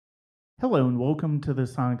Hello and welcome to the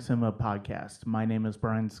Sonic Cinema podcast. My name is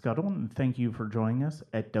Brian Scuttle and thank you for joining us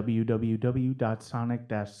at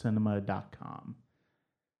www.sonic-cinema.com.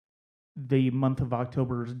 The month of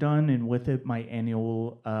October is done, and with it, my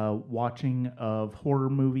annual watching of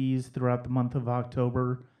horror movies throughout the month of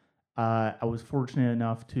October. I was fortunate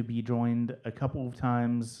enough to be joined a couple of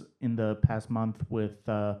times in the past month with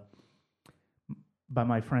by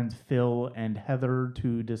my friends Phil and Heather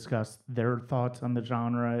to discuss their thoughts on the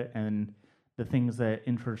genre and the things that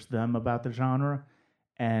interest them about the genre.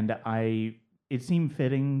 And it seemed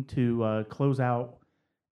fitting to close out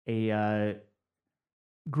a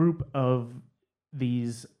group of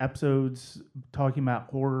these episodes talking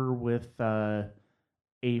about horror with a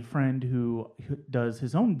friend who does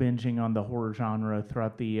his own binging on the horror genre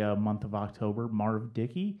throughout the month of October, Marv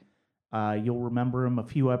Dickey. You'll remember him a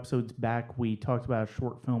few episodes back. We talked about a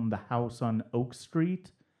short film, The House on Oak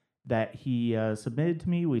Street, that he submitted to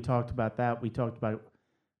me. We talked about that. We talked about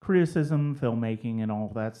criticism, filmmaking, and all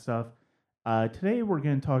of that stuff. Today, we're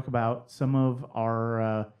going to talk about some of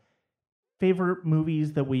our favorite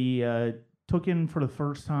movies that we took in for the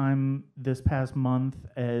first time this past month,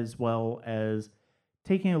 as well as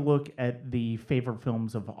taking a look at the favorite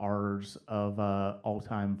films of ours of all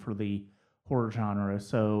time for the horror genre.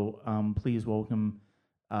 So please welcome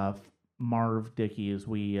Marv Dickey as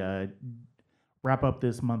we wrap up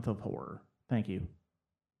this month of horror. Thank you.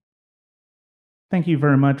 Thank you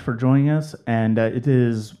very much for joining us, and it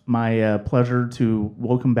is my pleasure to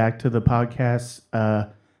welcome back to the podcast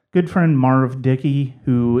good friend Marv Dickey,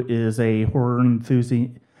 who is a horror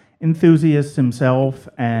enthusiast himself,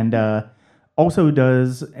 and also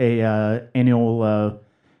does a annual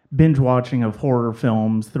binge watching of horror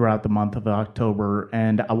films throughout the month of October.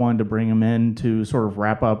 And I wanted to bring him in to sort of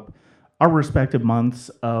wrap up our respective months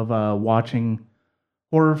of watching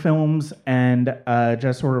horror films and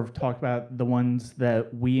just sort of talk about the ones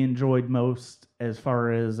that we enjoyed most as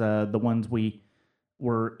far as the ones we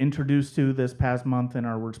were introduced to this past month in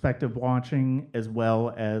our respective watching, as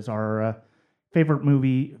well as our favorite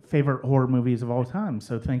horror movies of all time.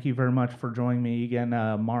 So thank you very much for joining me again,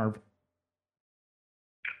 Marv.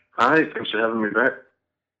 Hi, thanks for having me back.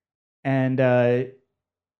 And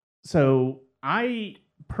so I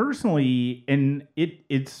personally, and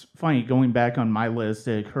it's funny going back on my list,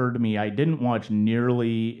 it occurred to me I didn't watch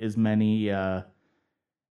nearly as many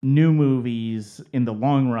new movies in the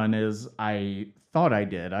long run as I thought I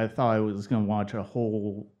did. I thought I was going to watch a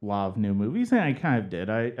whole lot of new movies, and I kind of did.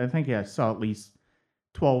 I think I saw at least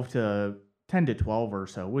 12 to 10 to 12 or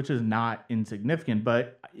so, which is not insignificant.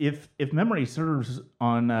 But if memory serves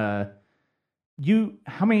on how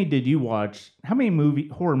many did you watch? How many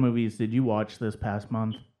horror movies did you watch this past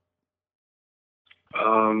month?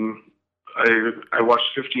 Um, I watched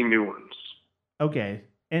 15 new ones. Okay.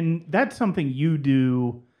 And that's something you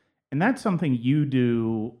do, and that's something you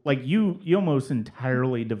do, like you almost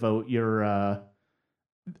entirely devote your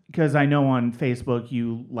because I know on Facebook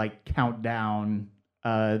you like count down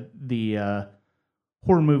the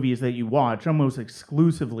horror movies that you watch. Almost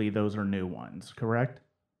exclusively those are new ones, correct?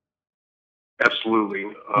 Absolutely.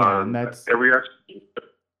 Yeah, and that's Every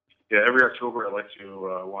October I like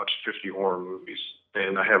to watch 50 horror movies,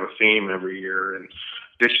 and I have a theme every year. And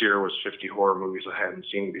this year was 50 horror movies I hadn't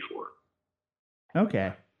seen before.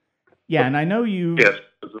 okay. Yeah, and I know you. Yes.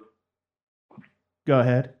 Go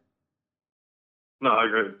ahead. No,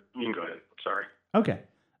 you can go ahead. Sorry. Okay.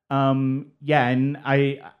 Yeah, and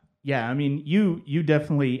I mean, you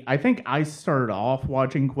definitely. I think I started off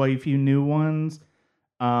watching quite a few new ones,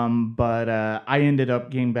 but I ended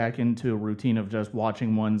up getting back into a routine of just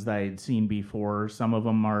watching ones that I had seen before. Some of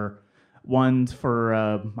them are ones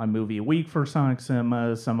for my movie a week for Sonic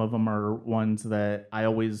Cinema. Some of them are ones that I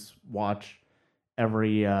always watch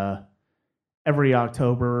every every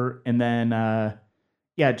October, and then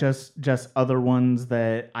yeah, just other ones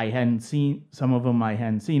that I hadn't seen. Some of them I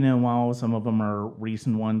hadn't seen in a while. Some of them are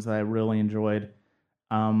recent ones that I really enjoyed.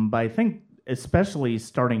 But I think especially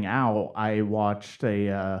starting out, I watched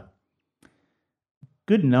a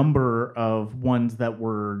good number of ones that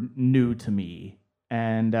were new to me,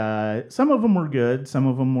 and some of them were good. Some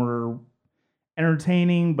of them were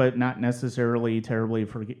entertaining, but not necessarily terribly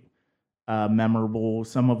memorable.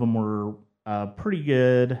 Some of them were pretty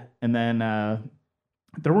good, and then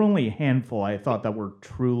there were only a handful I thought that were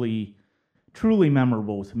truly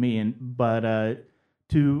memorable to me. And but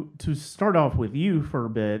to start off with you for a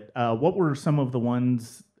bit, what were some of the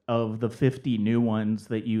ones of the 50 new ones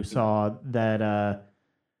that you saw that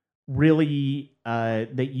really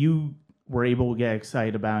that you were able to get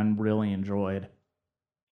excited about and really enjoyed?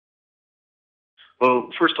 Well,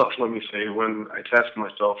 first off, let me say when I task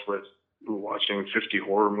myself with watching 50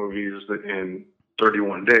 horror movies in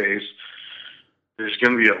 31 days, there's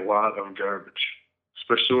going to be a lot of garbage,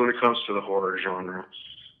 especially when it comes to the horror genre.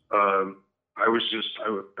 I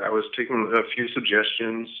was taking a few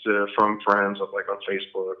suggestions from friends, like on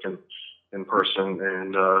Facebook and in person,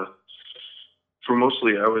 and for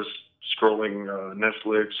mostly I was scrolling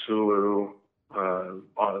Netflix, Hulu,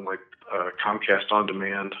 on like Comcast on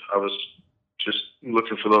demand. I was just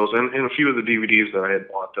looking for those, and a few of the DVDs that I had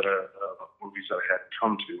bought movies that I had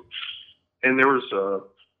come to, and there was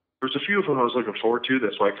a few of them I was looking forward to.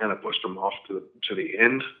 That's why I kind of pushed them off to the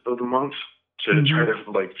end of the month to try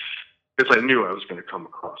to like, because I knew I was going to come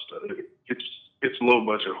across it. It's low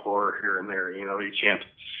budget horror here and there. You know, you can't.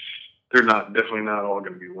 They're definitely not all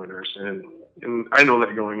going to be winners, and I know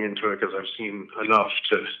that going into it because I've seen enough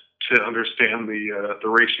to understand the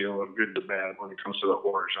ratio of good to bad when it comes to the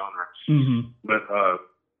horror genre. Mm-hmm. But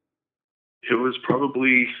it was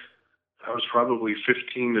probably I was probably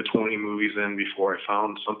 15 to 20 movies in before I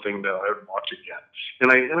found something that I would watch again.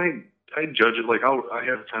 And I judge it like I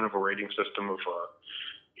have kind of a rating system of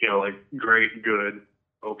like great, good,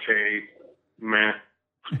 okay, meh,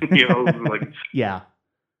 like yeah,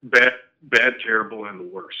 bad, terrible, and the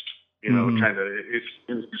worst. Kind of.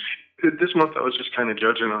 This month I was just kind of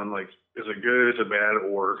judging on like, is it good, is it bad,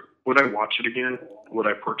 or would I watch it again? Would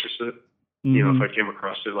I purchase it? If I came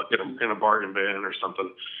across it like in a bargain bin or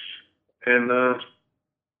something. And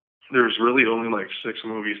there's really only like 6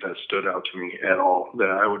 movies that stood out to me at all that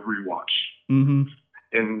I would rewatch. Mm-hmm.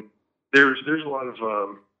 And there's a lot of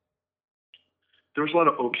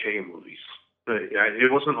okay movies.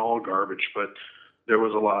 It wasn't all garbage, but there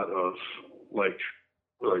was a lot of like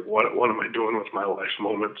what am I doing with my life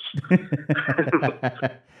moments.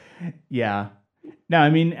 Yeah. No, I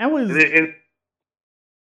mean I was.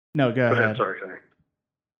 No, go ahead. Sorry.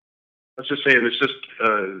 I was just saying, it's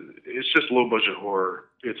just low budget horror.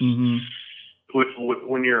 It's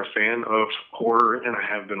when you're a fan of horror, and I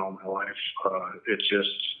have been all my life. It's just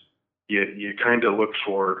you kind of look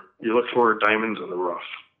for diamonds in the rough,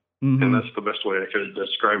 and that's the best way I could have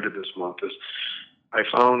described it this month. Is I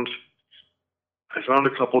found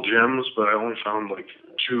a couple gems, but I only found like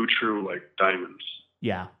 2 true like diamonds.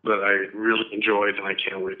 Yeah. That I really enjoyed, and I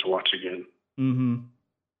can't wait to watch again. Mm-hmm.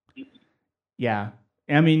 Yeah.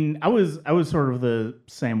 I mean, I was sort of the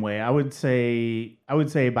same way. I would say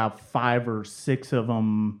about 5 or 6 of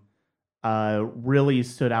them really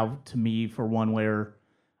stood out to me for one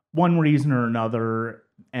reason or another,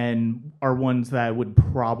 and are ones that I would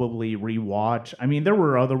probably rewatch. I mean, there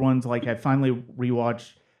were other ones like I finally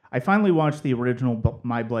watched the original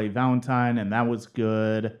My Bloody Valentine, and that was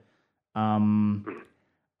good.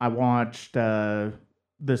 I watched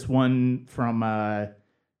this one from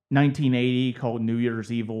 1980 called New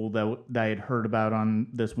Year's Evil that I had heard about on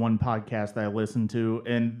this one podcast that I listened to,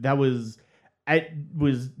 and that was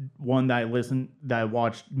one that I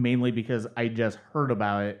watched mainly because I just heard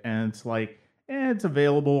about it, and it's like, it's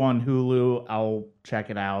available on Hulu. I'll check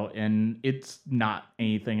it out, and it's not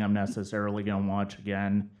anything I'm necessarily gonna watch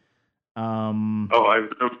again. I'm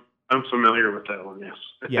familiar with that one. Yes.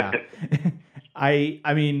 Yeah.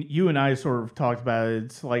 I mean, you and I sort of talked about it.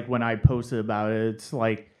 It's like when I posted about it, it's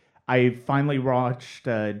like I finally watched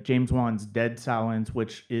James Wan's Dead Silence,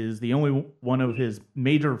 which is the only one of his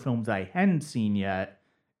major films I hadn't seen yet,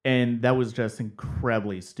 and that was just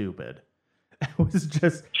incredibly stupid. It was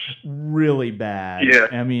just really bad. Yeah.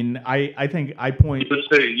 I mean, I think I point. Let's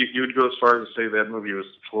say you would go as far as to say that movie was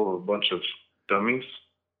full of a bunch of dummies.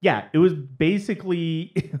 Yeah, it was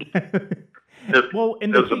basically. Well,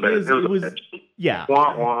 and the thing is, it was yeah,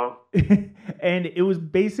 and it was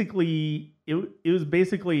basically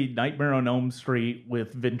Nightmare on Elm Street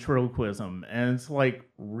with ventriloquism, and it's like,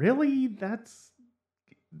 really, that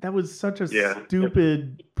was such a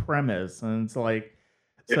stupid premise, and it's like,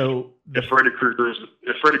 so if Freddy Krueger is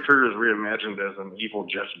reimagined as an evil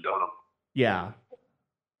Jeff Dunham, yeah.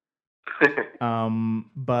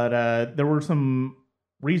 But there were some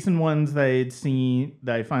recent ones that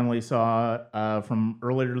I finally saw from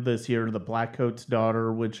earlier this year. The Blackcoat's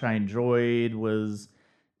Daughter, which I enjoyed, was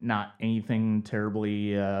not anything terribly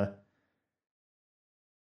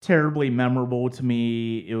memorable to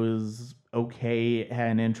me. It was okay. It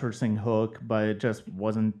had an interesting hook, but it just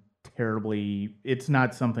wasn't terribly. It's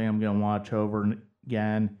not something I'm going to watch over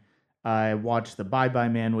again. I watched The Bye Bye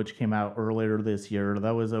Man, which came out earlier this year.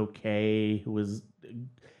 That was okay. It was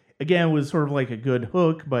sort of like a good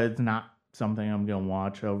hook, but it's not something I'm going to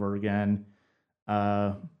watch over again.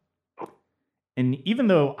 And even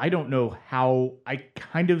though I don't know how, I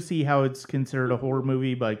kind of see how it's considered a horror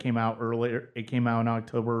movie, but it came out earlier. It came out in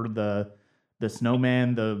October. The The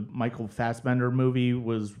Snowman, the Michael Fassbender movie,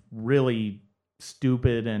 was really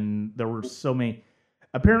stupid, and there were so many.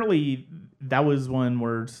 Apparently, that was one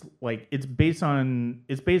where it's like it's based on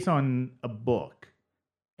a book,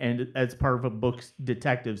 and as part of a book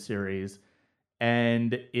detective series,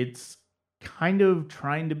 and it's kind of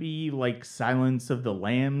trying to be like Silence of the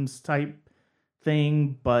Lambs type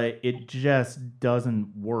thing, but it just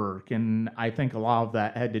doesn't work. And I think a lot of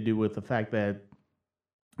that had to do with the fact that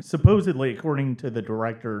supposedly, according to the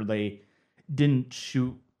director, they didn't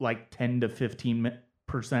shoot like 10 to 15%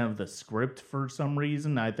 of the script for some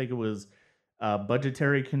reason. I think it was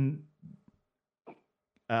budgetary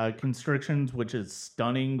constrictions, which is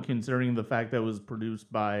stunning considering the fact that it was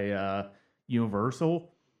produced by Universal.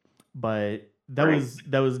 But that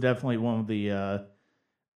was definitely one of the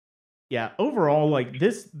overall, like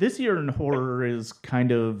this year in horror is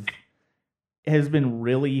kind of has been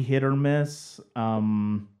really hit or miss.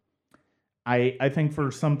 I think for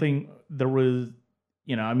something there was,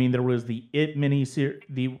 there was the It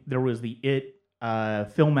miniseries, there was the It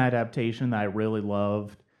film adaptation that I really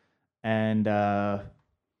loved, and one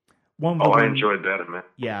of the I enjoyed that a minute.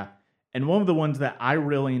 Yeah, and one of the ones that I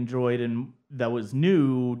really enjoyed and that was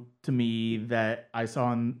new to me that I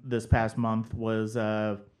saw in this past month was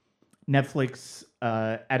Netflix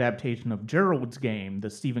adaptation of Gerald's Game, the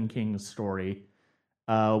Stephen King story,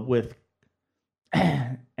 with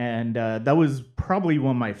and that was probably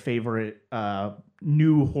one of my favorite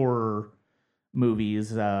new horror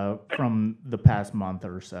movies from the past month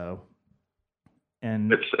or so.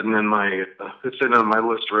 And it's sitting on my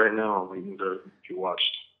list right now. We need to be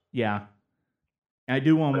watched. Yeah, I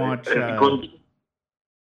do want to watch.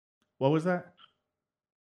 What was that?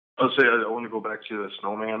 I want to go back to the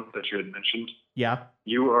Snowman that you had mentioned. Yeah.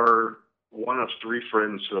 You are one of 3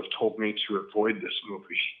 friends who have told me to avoid this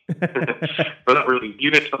movie. But not really. You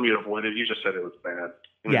didn't tell me to avoid it. You just said it was bad.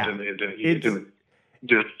 And it didn't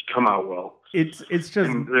come out well. It's just.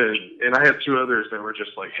 And I had 2 others that were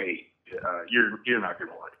just like, hey, you're not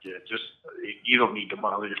gonna like it. Just you don't need to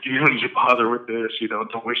bother. You don't need to bother with this.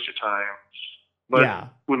 Don't waste your time. But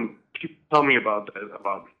when people tell me about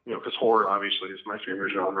because horror obviously is my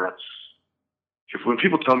favorite genre. When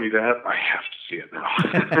people tell me that, I have to see it now.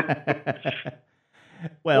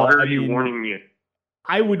 Well, why are you warning me?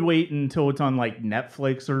 I would wait until it's on like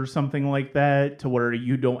Netflix or something like that, to where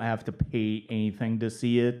you don't have to pay anything to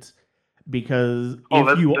see it. Because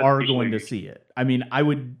if you are going to see it, I mean, I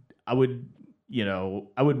would wait.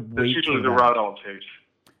 That's usually the route I'll take.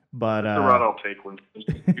 But the route I'll take when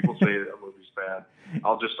people say a movie's bad.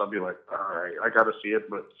 I'll be like, all right, I got to see it,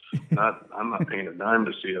 but I'm not paying a dime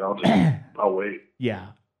to see it. I'll wait.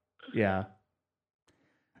 Yeah.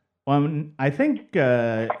 Well, I think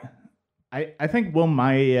I think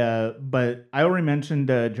but I already mentioned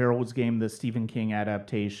Gerald's Game, the Stephen King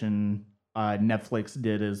adaptation Netflix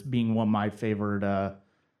did, as being one of my favorite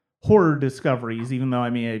horror discoveries. Even though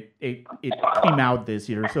it came out this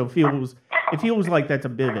year, so it feels like that's a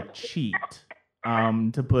bit of a cheat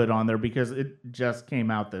to put on there because it just came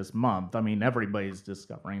out this month. I mean, everybody's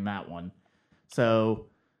discovering that one. So,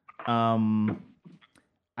 I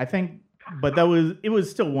think, but it was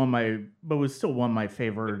still one of my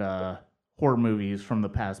favorite horror movies from the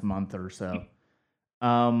past month or so.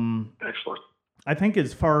 Excellent. I think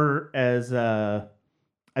as far as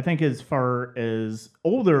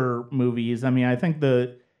older movies, I think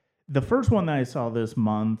the first one that I saw this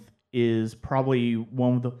month is probably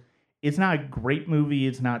one of the. It's not a great movie.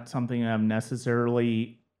 It's not something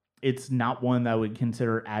it's not one that I would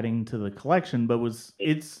consider adding to the collection, but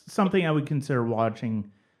it's something I would consider watching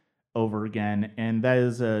over again, and that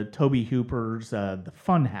is Tobe Hooper's The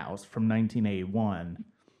Funhouse from 1981.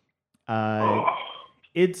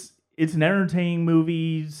 It's an entertaining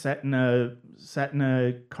movie set in a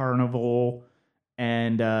carnival,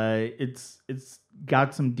 and it's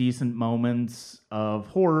got some decent moments of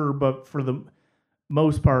horror, but for the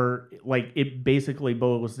most part, like, it basically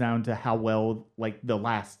boils down to how well, like, the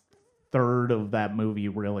last third of that movie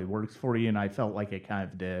really works for you, and I felt like it kind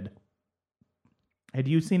of did. Had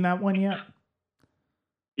you seen that one yet?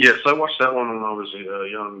 Yes, I watched that one when I was a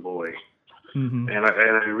young boy. Mm-hmm. And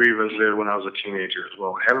I revisited it when I was a teenager as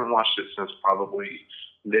well. I haven't watched it since probably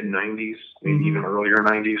mid-90s, maybe even earlier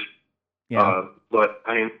 90s. Yeah. But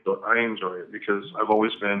I enjoy it because I've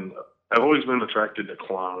always been attracted to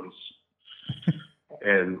clowns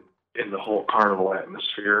and in the whole carnival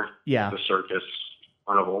atmosphere. Yeah. The circus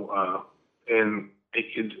carnival, and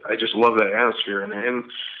I just love that atmosphere. And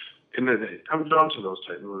I'm drawn to those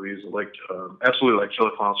type of movies, like absolutely, like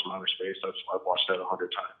Killer Clowns from Outer Space. I've watched that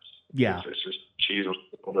 100 times. Yeah. It's just cheese.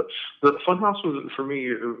 But the Funhouse was, for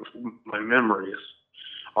me, my memories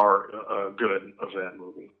are good of that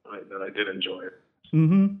movie. That I did enjoy it.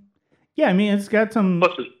 Mm-hmm. Yeah, I mean, it's got some.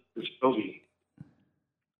 Plus, it's Toby.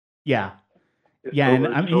 Yeah. It's Yeah, and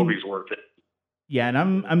I mean, Toby's worth it. yeah, and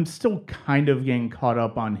I'm still kind of getting caught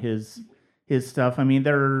up on his stuff. I mean,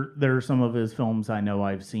 there are some of his films I know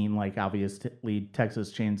I've seen, like obviously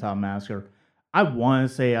Texas Chainsaw Massacre. I want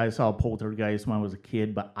to say I saw Poltergeist when I was a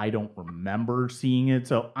kid, but I don't remember seeing it,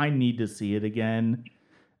 so I need to see it again.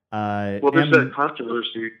 Well, there's that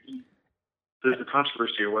controversy. There's a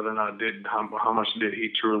controversy of whether or not how much did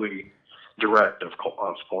he truly direct of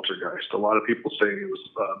Poltergeist. A lot of people say it was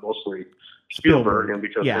mostly Spielberg, and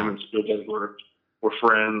because him and Spielberg were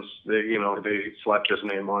friends, they slapped his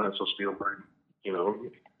name on it. So Spielberg,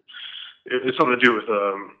 it's something to do with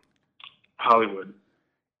Hollywood.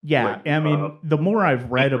 Yeah, I mean, the more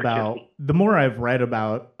I've read about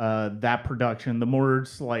that production, the more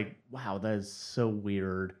it's like, wow, that is so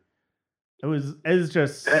weird. It's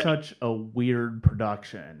just such a weird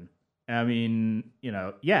production. I mean,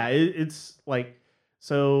 it's like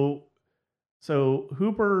so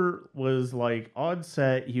Hooper was like on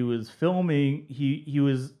set, he was filming, he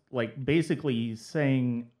was like basically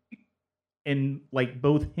saying, and like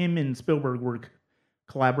both him and Spielberg were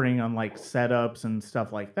collaborating on like setups and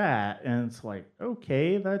stuff like that, and it's like,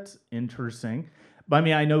 okay, that's interesting. But I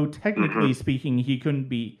mean, I know technically speaking he couldn't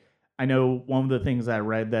be. I know one of the things I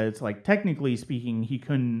read that it's like technically speaking he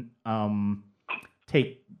couldn't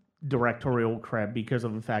take directorial credit because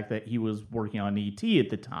of the fact that he was working on E.T. at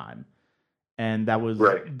the time, and that was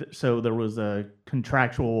right. So there was a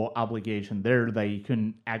contractual obligation there that he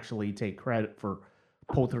couldn't actually take credit for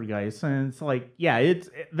Poltergeist, and it's like, yeah, it's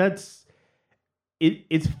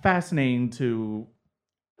fascinating to,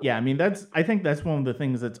 yeah. I mean, I think that's one of the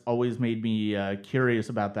things that's always made me curious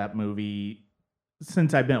about that movie,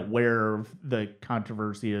 since I've been aware of the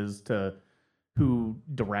controversy as to who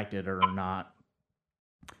directed it or not.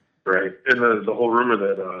 Right, and the whole rumor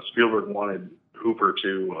that Spielberg wanted Hooper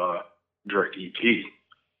to direct E.T.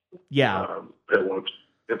 Yeah.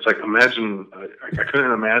 It's like, imagine, I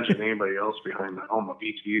couldn't imagine anybody else behind the helm of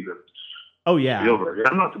E.T. than Oh yeah, Spielberg.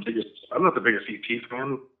 I'm not the biggest E.T.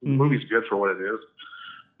 fan. The movie's good for what it is,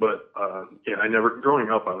 but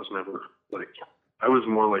growing up, I was never like, I was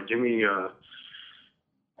more like, give me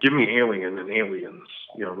Alien and Aliens,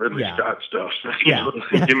 Ridley Scott stuff.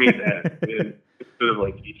 Give me that instead of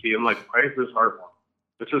like E.T. I'm like, why is this hard one?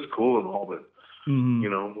 This is cool and all, but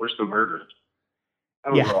where's the murder? I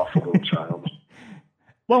was an awful little child.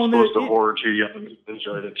 Well, exposed to horror too young,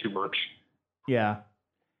 enjoyed it too much. Yeah.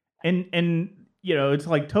 And it's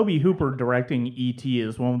like Tobe Hooper directing E.T.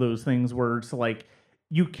 is one of those things where it's like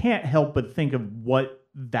you can't help but think of what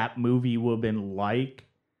that movie would have been like.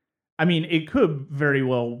 I mean, it could very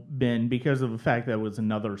well been, because of the fact that it was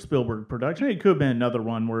another Spielberg production, it could have been another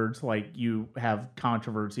one where it's like you have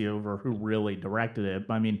controversy over who really directed it.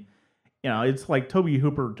 But I mean, it's like Tobe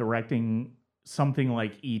Hooper directing something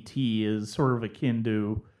like E.T. is sort of akin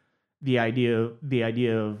to the idea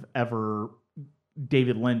of ever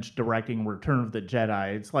David Lynch directing Return of the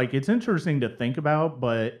Jedi. It's like, it's interesting to think about,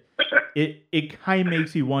 but it kind of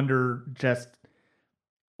makes you wonder, just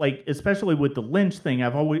like, especially with the Lynch thing,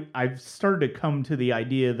 I've started to come to the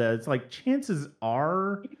idea that it's like, chances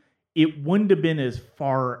are it wouldn't have been as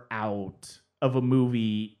far out of a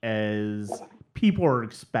movie as people are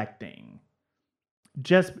expecting.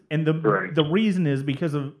 The reason is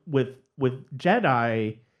because of with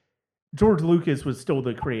Jedi, George Lucas was still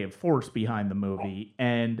the creative force behind the movie,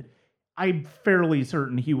 and I'm fairly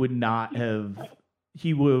certain he would have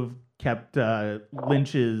kept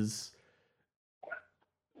Lynch's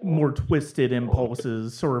more twisted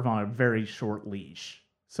impulses sort of on a very short leash.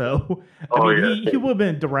 So he would have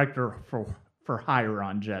been a director for hire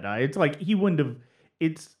on Jedi. It's like he wouldn't have.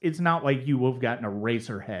 It's not like you would have gotten a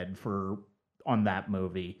Eraserhead on that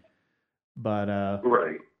movie, but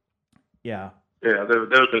right, yeah. Yeah, there've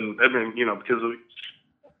been, because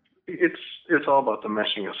it's all about the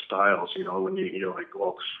meshing of styles. When you're like,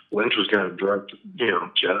 well, Lynch was going to direct,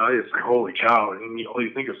 Jedi. It's like, holy cow! And all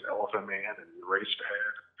you think is Elephant Man and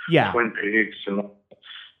Eraserhead, Twin Peaks, and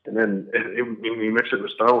then when you mix it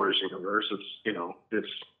with Star Wars universe, it's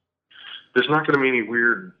there's not going to be any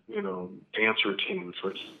weird, dance routines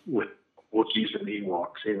with Wookiees and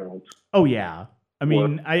Ewoks. Oh yeah. I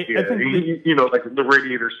mean, I think like the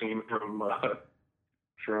radiator scene from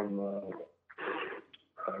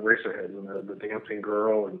Eraserhead, and the dancing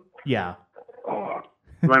girl, and am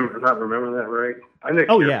I not remembering that right? I think.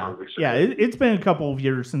 Oh yeah. It's been a couple of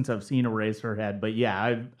years since I've seen Eraserhead, but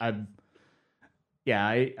yeah, I've Yeah,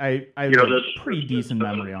 I You have know, a pretty decent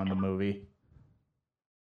memory on the movie.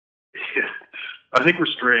 Yeah, I think we're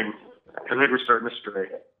straying. I think we're starting to stray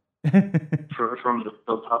from the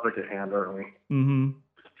topic at hand, aren't we? Mm-hmm.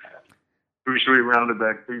 Should we round it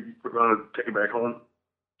back? Take it back home?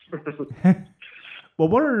 Well,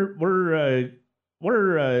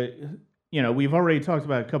 we've already talked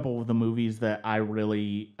about a couple of the movies that I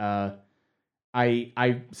really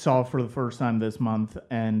I saw for the first time this month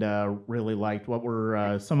and really liked. What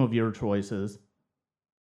were some of your choices?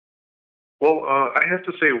 Well, I have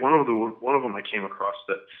to say one of them I came across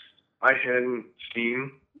that I hadn't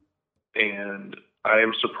seen, and I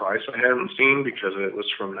am surprised I hadn't seen because it was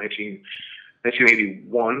from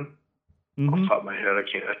 1981. Off the Mm-hmm. top of my head, I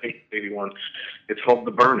think 81. It's called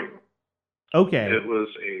The Burning. Okay. It was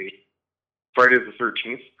a Friday the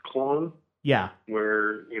 13th clone Yeah.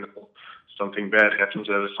 where, something bad happens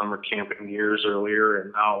at a summer camp years earlier,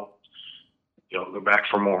 and now, they're back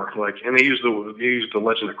for more. And they use the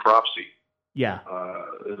legend of Cropsey. Yeah. I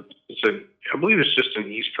believe it's just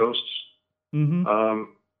an East Coast Mm-hmm.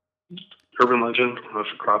 urban legend of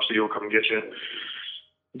Cropsey will come get you,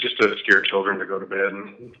 just to scare children to go to bed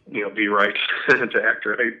and be right to act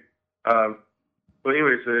right. But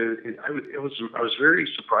anyways, I was very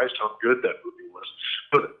surprised how good that movie was.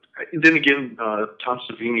 But then again, Tom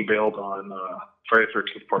Savini bailed on Friday the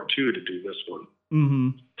 13th Part 2 to do this one. Mm-hmm.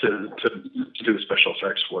 To do the special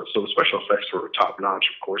effects for it. So the special effects were top notch,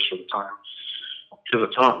 of course, for the time. Because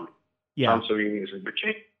of Tom. Yeah. Tom Savini is a big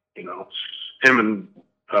king. Him and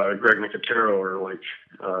Greg Nicotero are like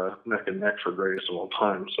neck and neck for greatest of all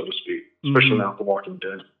time, so to speak. Especially now, The Walking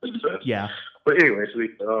Dead. Yeah. But anyways,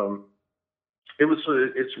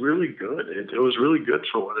 it's really good. It was really good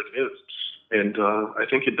for what it is, and I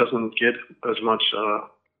think it doesn't get as much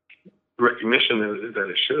recognition that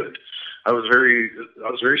it should. I was very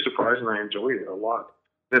surprised, and I enjoyed it a lot.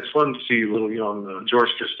 And it's fun to see little young George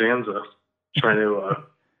Costanza trying to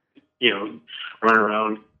run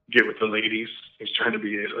around, get with the ladies. He's trying to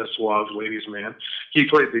be a suave ladies man. He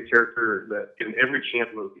played the character that in every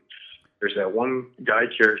camp movie, there's that one guy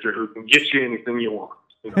character who can get you anything you want.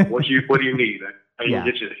 What do you need? I can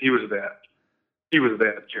get you. He was that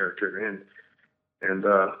character, and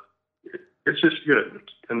it's just good.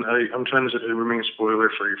 And I'm trying to remain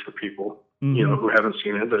spoiler free for people who haven't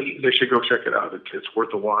seen it. They should go check it out. It's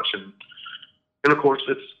worth a watch, and of course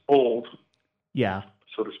it's old. Yeah.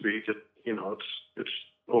 So to speak. It's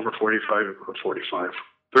over 35 years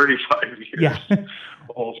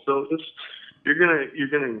old. So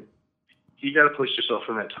you got to place yourself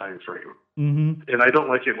in that time frame. Mm-hmm. And I don't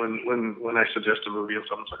like it when I suggest a movie and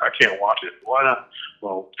someone's like, I can't watch it. Why not?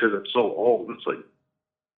 Well, because it's so old. It's like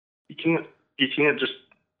you can't just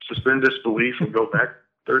suspend disbelief and go back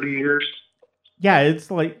 30 years. Yeah, it's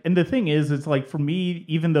like, and the thing is, it's like for me,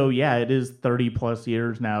 even though it is 30 plus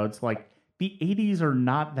years now, it's like the 80s are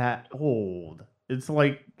not that old. It's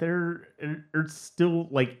like they're still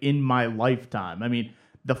like in my lifetime. I mean,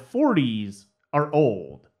 the 40s are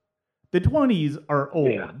old. The 20s are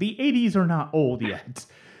old. Yeah. The 80s are not old yet.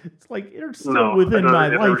 It's like they're still within my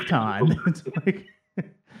lifetime. It's like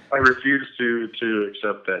I refuse to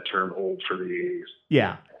accept that term old for the 80s.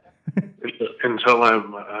 Yeah. Until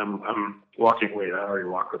I'm walking. Wait, I already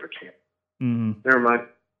walk with a cane. Mm-hmm. Never mind.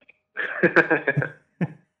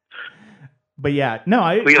 But yeah, no,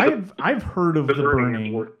 I've heard of The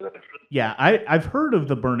Burning. Yeah, I've heard of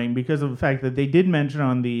The Burning because of the fact that they did mention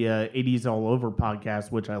on the 80s All Over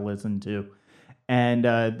podcast, which I listened to. And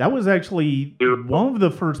that was actually one of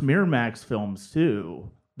the first Miramax films,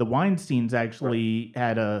 too. The Weinsteins actually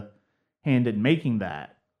had a hand in making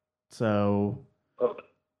that. So,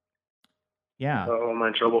 yeah. Am I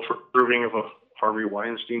in trouble for approving of a Harvey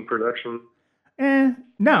Weinstein production?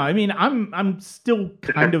 No, I mean, I'm still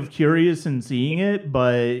kind of curious in seeing it,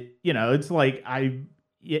 but, it's like, I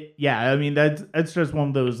mean, that's just one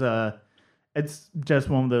of those, it's just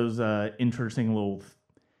one of those interesting little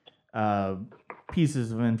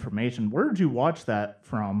pieces of information. Where did you watch that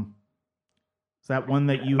from? Is that one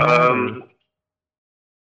that you have?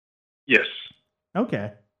 Yes.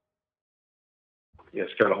 Okay. Yes,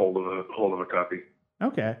 got a hold of a copy.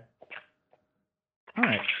 Okay. All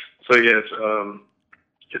right. So yeah,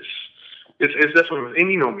 it's definitely,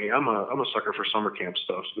 and you know me, I'm a sucker for summer camp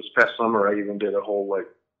stuff. This past summer, I even did a whole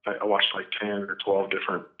I watched 10 or 12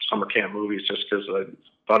 different summer camp movies just because I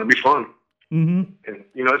thought it'd be fun. Mm-hmm. And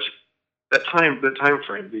it's that time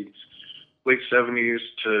frame, the late 70s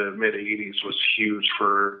to mid 80s was huge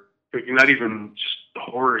for not even just the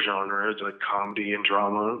horror genre, it's like comedy and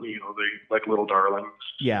drama. They like Little Darling.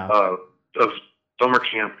 Yeah. Of summer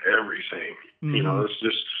camp everything. Mm-hmm. It's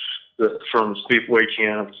just from Sleepaway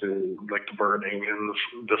Camp to like The Burning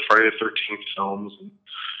and the Friday the 13th films. And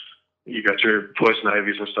you got your Poison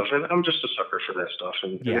Ivies and stuff. And I'm just a sucker for that stuff.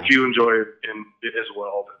 And if you enjoy it as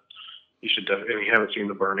well, then you should definitely, if you haven't seen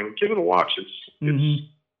The Burning, give it a watch. It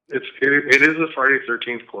is a Friday the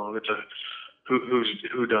 13th clone. It's a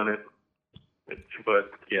who done it.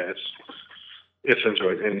 But yeah, it's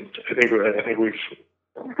enjoyed. And I think we've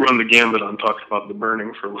run the gambit on talking about The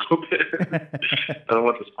Burning for a little bit. I don't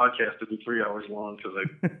want this podcast to be 3 hours long because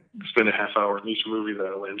I spend a half hour in each movie that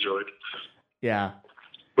I enjoyed. Yeah.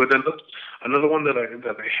 But then another one that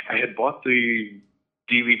I had bought the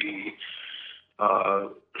DVD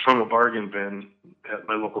from a bargain bin at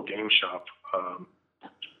my local game shop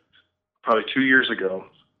probably 2 years ago,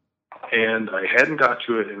 and I hadn't got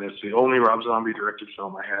to it, and it's the only Rob Zombie directed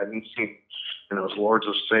film I hadn't seen, and it was Lords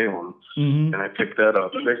of Salem, and I picked that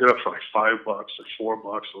up. I picked it up for like $5 or $4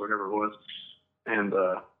 or whatever it was, and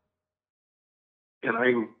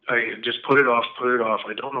I just put it off.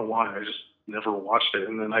 I don't know why. I just never watched it,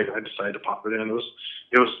 and then I decided to pop it in.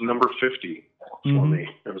 It was number 50 for me.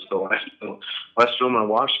 It was the last film I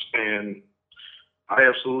watched, and I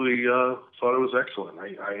absolutely thought it was excellent.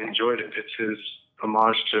 I enjoyed it. It's his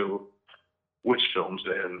homage to witch films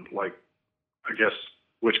and, like, I guess,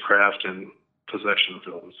 witchcraft and possession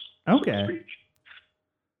films. Okay. So to speak.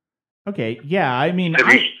 Okay. Yeah. I mean,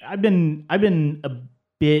 I've been a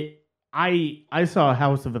bit. I saw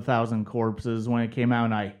House of a Thousand Corpses when it came out,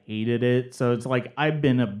 and I hated it. So it's like I've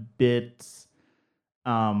been a bit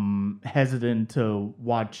hesitant to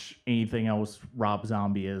watch anything else Rob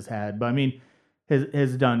Zombie has had. But I mean,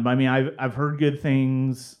 has done. But I mean, I've heard good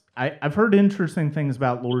things. I've heard interesting things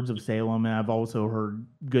about Lords of Salem, and I've also heard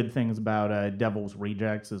good things about Devil's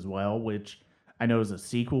Rejects as well, which I know is a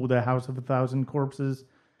sequel to House of a Thousand Corpses.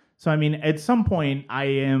 So I mean, at some point,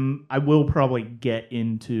 I will probably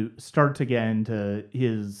start to get into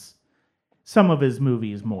some of his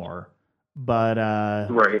movies more. But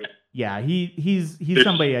right. Yeah, he's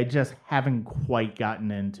somebody I just haven't quite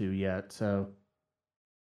gotten into yet. So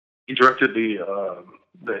he directed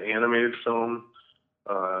the animated film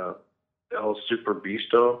El Super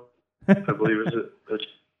Beasto, I believe is it.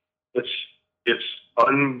 It's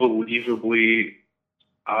unbelievably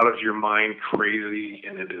out of your mind crazy,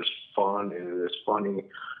 and it is fun, and it is funny,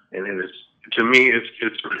 and it is, to me,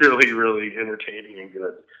 it's really, really entertaining and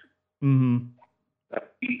good. Mm-hmm.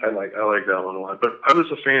 I like that one a lot. But I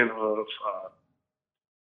was a fan of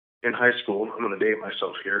in high school. I'm going to date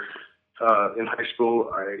myself here. In high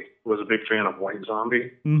school, I was a big fan of White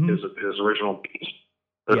Zombie, his original Beast,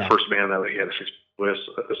 the first band that he had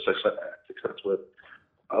success with.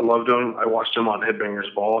 I loved him. I watched him on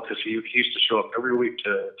Headbangers Ball because he used to show up every week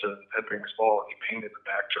to Headbangers Ball, and he painted the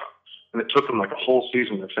backdrop. And it took him like a whole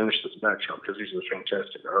season to finish this backdrop because he's a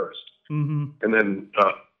fantastic artist. Mm-hmm. And then,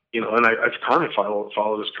 and I've kind of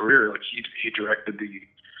followed his career. Like he directed the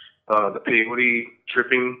peyote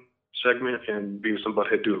tripping segment in Beavis and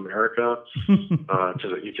Butthead Do America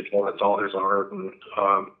because you could tell that's all his art. And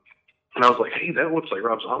I was like, hey, that looks like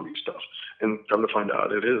Rob Zombie stuff. And come to find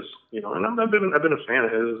out, it is. And I've been a fan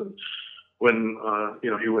of his. And when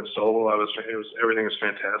he went solo, everything was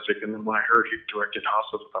fantastic. And then when I heard he directed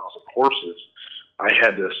House of a Thousand Corpses, I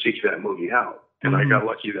had to seek that movie out. And I got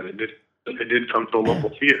lucky that it did come to a local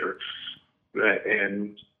theater,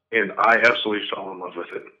 and I absolutely fell in love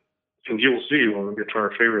with it. And you'll see when we get to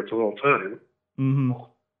our favorites of all time. Mm-hmm.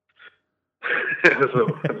 So,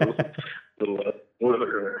 little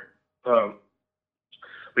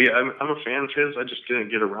but yeah, I'm a fan of his. I just didn't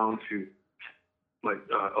get around to like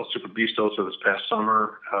El Super Beasto this past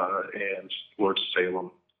summer and Lords of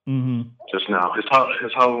Salem just now. His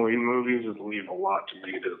Halloween movies leave a lot to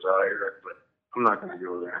be desired, but I'm not going to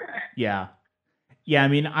go there. Yeah. I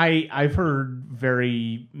mean, I've heard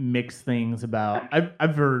very mixed things about.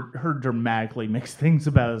 I've heard dramatically mixed things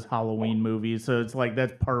about his Halloween movies. So it's like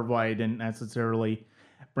that's part of why I didn't necessarily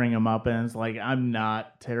bring him up. And it's like I'm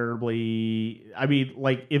not terribly. I mean,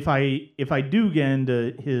 like if I do get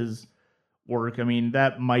into his work, I mean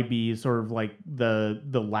that might be sort of like the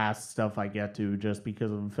last stuff I get to, just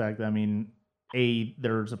because of the fact that, I mean,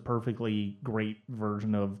 there's a perfectly great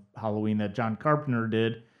version of Halloween that John Carpenter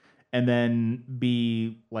did. And then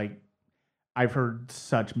B, like, I've heard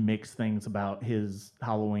such mixed things about his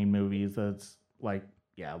Halloween movies that's like,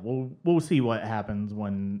 yeah, we'll see what happens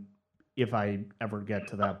if I ever get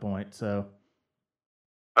to that point. So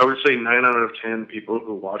I would say 9 out of 10 people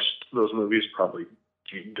who watched those movies probably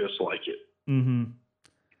dislike it. Mm-hmm.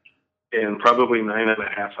 And probably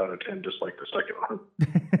 9.5 out of 10 dislike the second one.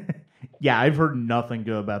 Yeah, I've heard nothing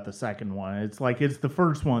good about the second one. It's the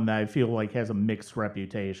first one that I feel like has a mixed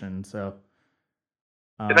reputation. So,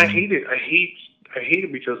 And I hate it. I hate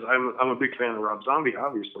it because I'm a big fan of Rob Zombie,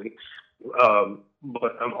 obviously,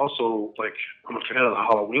 but I'm also I'm a fan of the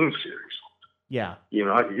Halloween series. Yeah, you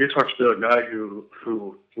talk to a guy who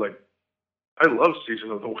I love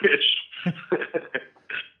Season of the Witch.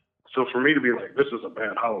 So for me to be like, this is a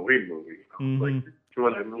bad Halloween movie, mm-hmm.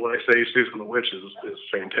 when I say Season of the Witch is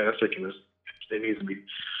fantastic and it needs to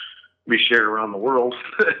be shared around the world.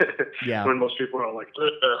 Yeah. When most people are like,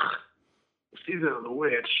 ugh, Season of the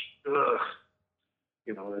Witch, ugh.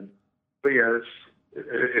 But yeah,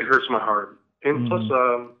 it hurts my heart. And plus,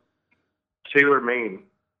 Taylor Mane,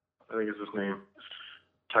 I think is his name,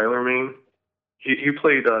 Tyler Mane. He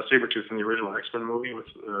played Sabretooth in the original X-Men movie with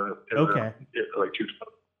okay.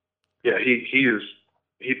 Yeah,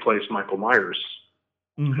 he plays Michael Myers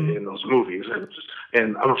in those movies,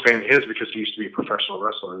 and I'm a fan of his because he used to be a professional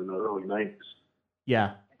wrestler in the early '90s.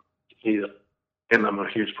 Yeah, and I'm a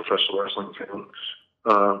huge professional wrestling fan.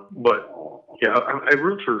 But yeah, I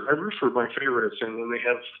root for my favorites, and when they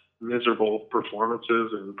have miserable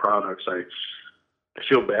performances and products, I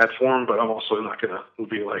feel bad for them. But I'm also not gonna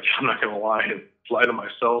lie to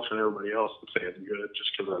myself and everybody else and say it's good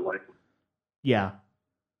just because I like them. Yeah.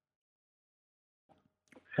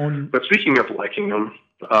 But speaking of liking them,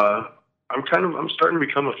 I'm starting to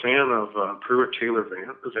become a fan of Pruitt Taylor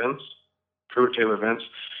Vance. Pruitt Taylor Vance.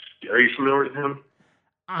 Are you familiar with him?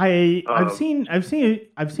 I've seen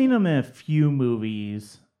him in a few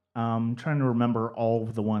movies. I'm trying to remember all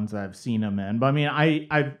of the ones that I've seen him in. But I mean,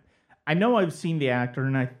 I know I've seen the actor,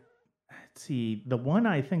 and let's see, the one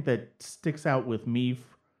I think that sticks out with me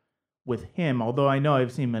with him, although I know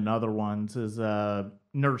I've seen him in other ones, is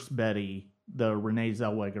Nurse Betty, the Renee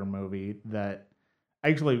Zellweger movie. That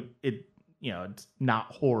actually it's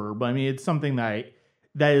not horror, but I mean it's something that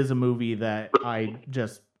is a movie that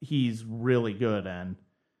he's really good in.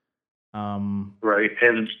 Right,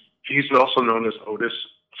 and he's also known as Otis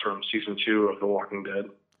from season 2 of The Walking Dead.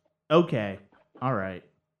 Okay, all right.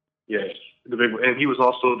 Yes, and he was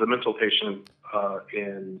also the mental patient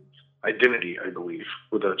in Identity, I believe,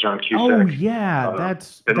 with John Cusack. Oh yeah,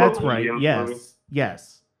 that's right.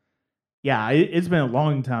 Yes. Yeah, it's been a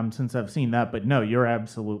long time since I've seen that, but no, you're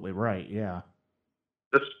absolutely right. Yeah,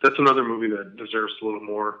 that's another movie that deserves a little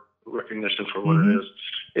more recognition for what it is,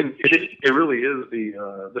 and it really is the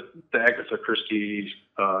Agatha Christie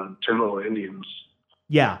Terminal Indians.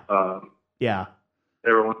 Yeah.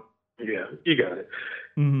 Everyone. Yeah, you got it.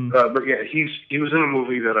 But yeah, he was in a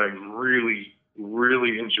movie that I really,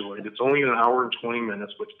 really enjoyed. It's only an hour and 20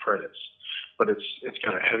 minutes with credits, but it's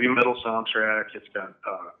got a heavy metal soundtrack. It's got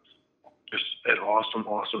just an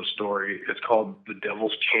awesome story. It's called The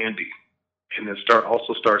Devil's Candy, and it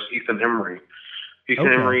also stars Ethan Embry. Ethan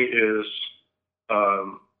Embry is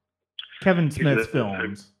Kevin Smith's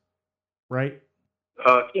films, right?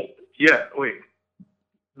 Yeah. Wait.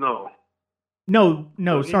 No.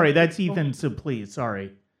 Sorry, that's Ethan Suplee.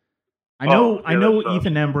 Sorry, I know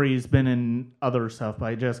Ethan Embry's been in other stuff, but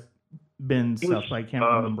I can't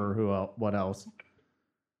remember what else.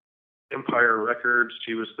 Empire Records.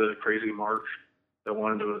 He was the crazy Mark that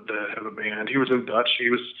wanted to have a band. He was in Dutch. He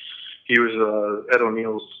was Ed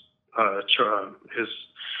O'Neill's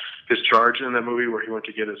his charge in that movie where he went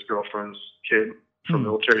to get his girlfriend's kid from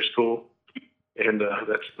military school, and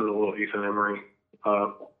that's the little Ethan Embry.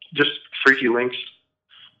 Just Freaky Links.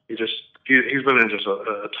 He's been in just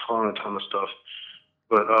a ton of stuff.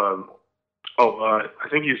 But I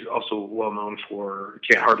think he's also well known for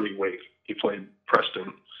Can't Hardly Wait. He played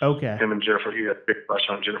Preston. Okay. Him and Jennifer. He had a big crush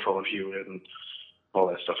on Jennifer Love Hewitt and all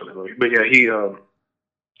that stuff in the movie. But yeah,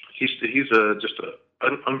 he's just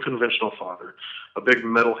an unconventional father, a big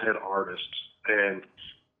metalhead artist, and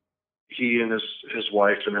he and his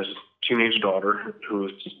wife and his teenage daughter,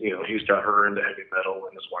 who's he's got her into heavy metal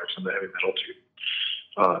and his wife's into heavy metal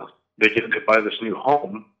too. They buy this new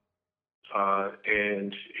home,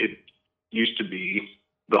 and it used to be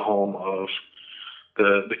the home of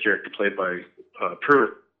the character played by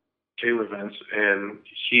Pruitt Taylor Vance, and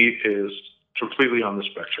he is completely on the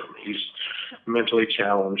spectrum. He's mentally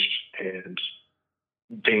challenged and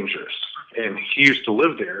dangerous, and he used to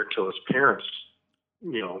live there till his parents,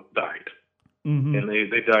 died, and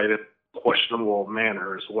they died in a questionable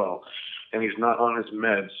manner as well. And he's not on his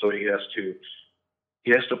meds, so he has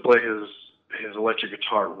to play his electric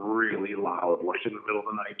guitar really loud, like in the middle of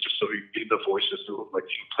the night, just so the voices he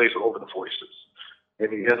plays over the voices.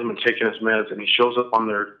 And he hasn't been taking his meds, and he shows up on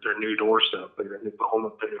their new doorstep, their new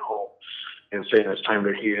home, and saying it's time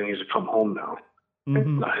he needs to come home now. It's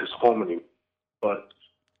not his home anymore. But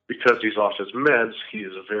because he's off his meds, he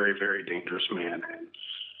is a very, very dangerous man, and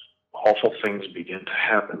awful things begin to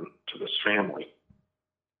happen to this family.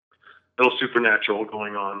 A little supernatural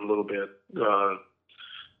going on, a little bit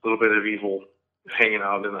of evil hanging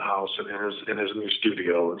out in the house and in his new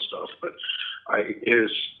studio and stuff. But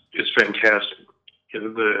it's fantastic.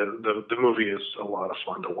 The movie is a lot of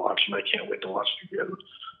fun to watch, and I can't wait to watch it again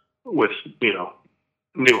with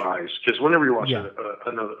new eyes. Because whenever you watch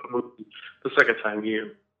another movie the second time,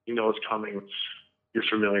 you know it's coming. You're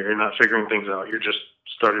familiar. You're not figuring things out. You're just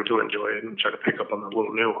starting to enjoy it and try to pick up on the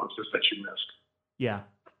little nuances that you missed. Yeah.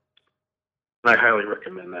 I highly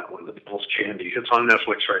recommend that one, The Devil's Candy. It's on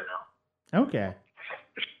Netflix right now. Okay.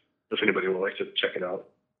 If anybody would like to check it out.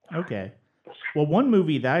 Okay. Well, one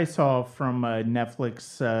movie that I saw from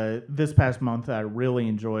Netflix this past month that I really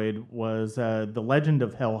enjoyed was The Legend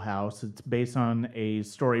of Hill House. It's based on a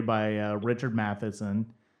story by Richard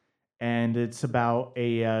Matheson, and it's about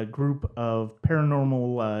a group of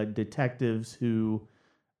paranormal detectives who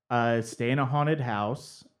stay in a haunted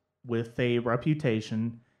house with a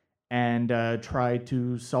reputation and try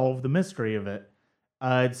to solve the mystery of it.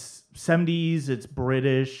 It's 70s, it's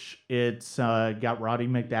British, it's got Roddy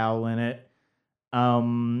McDowall in it.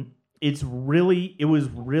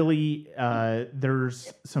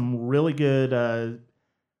 There's some really good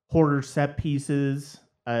horror set pieces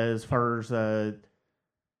as far as the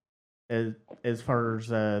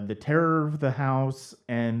terror of the house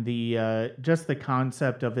and the just the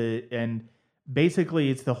concept of it, and basically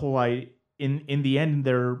it's the whole in the end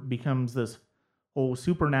there becomes this whole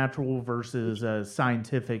supernatural versus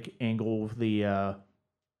scientific angle of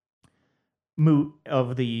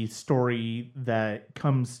the story that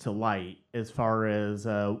comes to light as far as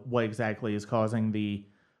what exactly is causing the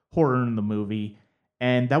horror in the movie.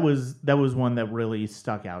 And that was one that really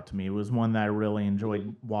stuck out to me. It was one that I really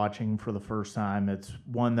enjoyed watching for the first time. It's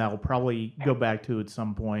one that I'll probably go back to at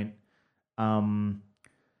some point.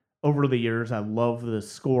 Over the years, I love the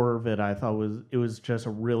score of it. I thought it was just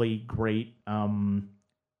a really great 70s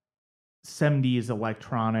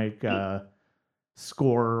electronic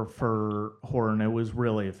score for horror, and it was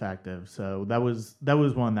really effective. So that was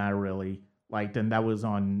one that I really liked, and that was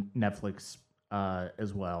on Netflix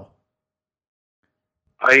as well.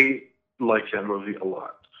 I like that movie a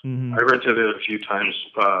lot. Mm-hmm. I rented it a few times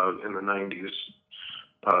in the 90s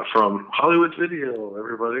from Hollywood Video,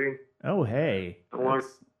 everybody. Oh, hey.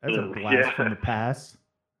 That's a blast from the past.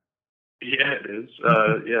 Yeah, it is.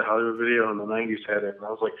 Hollywood Video in the 90s had it, and I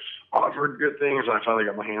was like, I've heard good things, and I finally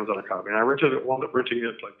got my hands on a copy. And I wound up renting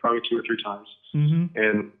it like probably 2 or 3 times. Mm-hmm.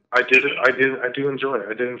 And I do enjoy it.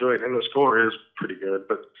 I did enjoy it, and the score is pretty good,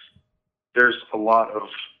 but there's a lot of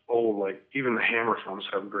even the Hammer films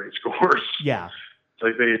have great scores. Yeah.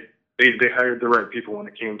 Like they hired the right people when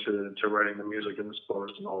it came to writing the music and the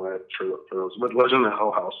scores and all that for those. But Legend of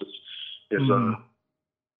Hill House is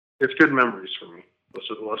it's good memories for me. Let's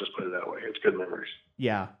just put it that way. It's good memories.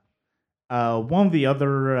 Yeah. One of the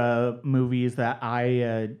other movies that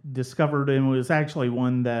I discovered, and was actually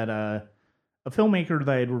one that a filmmaker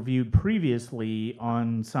that I had reviewed previously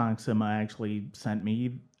on Sonic Cinema actually sent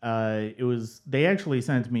me. They actually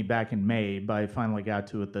sent it to me back in May, but I finally got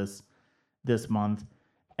to it this month.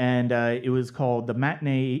 And it was called The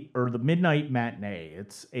Midnight Matinee.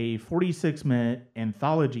 It's a 46-minute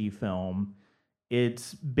anthology film.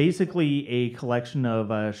 It's basically a collection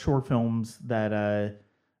of short films that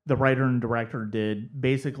the writer and director did,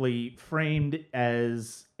 basically framed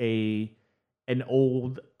as an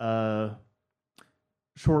old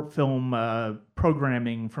short film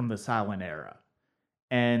programming from the silent era.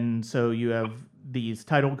 And so you have these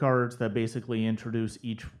title cards that basically introduce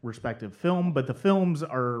each respective film, but the films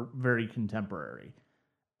are very contemporary.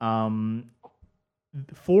 4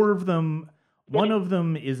 of them, one of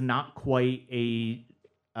them is not quite a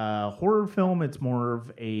horror film. It's more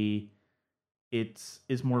of a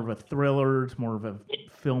thriller. It's more of a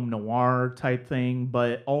film noir type thing.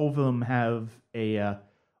 But all of them have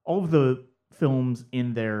all of the films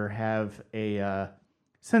in there have a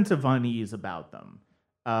sense of unease about them.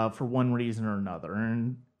 For one reason or another,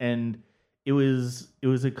 and it was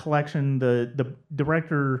a collection. The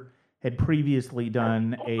director had previously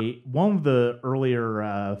done one of the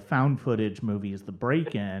earlier found footage movies, The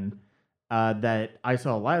Break-In, that I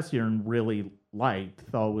saw last year and really liked.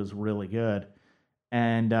 Thought was really good,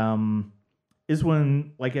 and this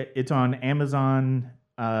one it's on Amazon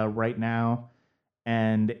right now.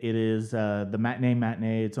 And it is the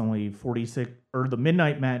matinee. It's only 46, or the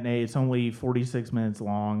midnight matinee. It's only 46 minutes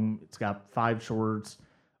long. It's got 5 shorts.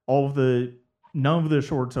 None of the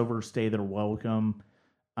shorts overstay their welcome.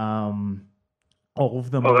 All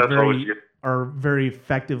of them are very, are very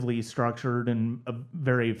effectively structured and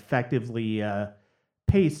very effectively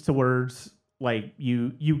paced towards like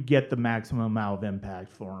you get the maximum amount of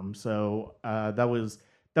impact for them. So that was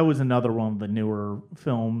another one of the newer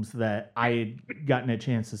films that I had gotten a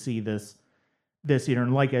chance to see this year,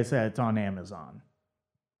 and like I said, it's on Amazon.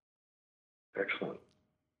 Excellent.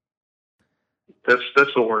 That's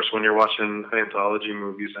the worst when you're watching anthology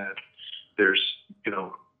movies and there's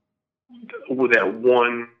that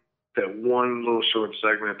one little short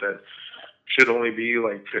segment that should only be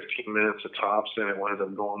like 15 minutes at tops, and it winds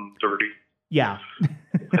up going 30. Yeah.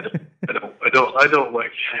 I don't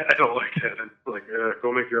like that. And like,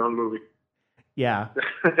 go make your own movie. Yeah,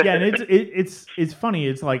 yeah, and it's funny.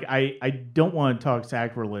 It's like I don't want to talk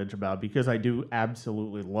sacrilege about it because I do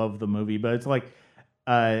absolutely love the movie, but it's like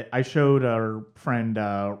I showed our friend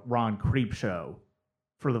Ron Creepshow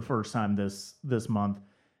for the first time this month,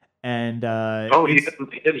 and he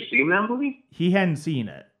hadn't seen that movie. He hadn't seen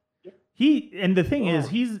it. And the thing is,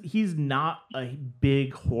 he's not a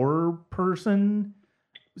big horror person,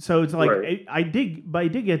 so it's like right. I did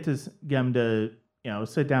get him to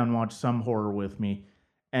sit down and watch some horror with me,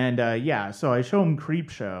 and so I show him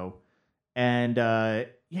Creepshow, and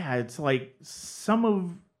it's like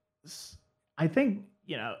I think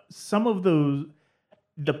some of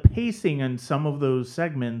the pacing in some of those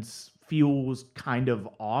segments feels kind of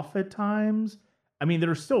off at times. I mean,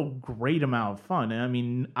 they're still great amount of fun. And I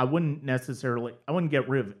mean, I wouldn't get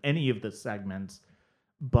rid of any of the segments,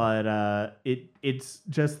 but it's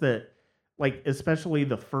just that, like, especially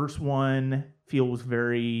the first one feels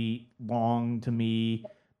very long to me.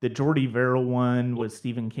 The Jordy Verrill one with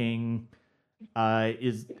Stephen King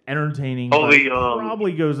is entertaining, but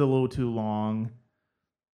probably goes a little too long.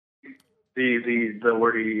 The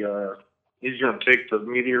where he's gonna take the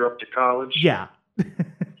meteor up to college. Yeah.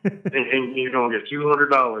 and you're gonna get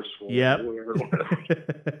 $200 for it. Whatever.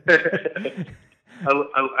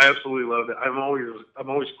 I absolutely love it. I'm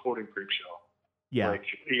always quoting Creepshow. Yeah. Like,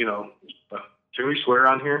 can we swear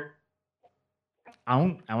on here? I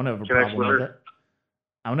don't have a problem with it.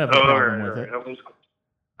 I don't have a problem with it.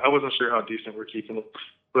 I wasn't sure how decent we're keeping it.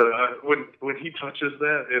 But when he touches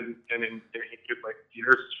that and he gets like he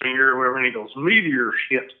hurts his finger or whatever, and he goes meteor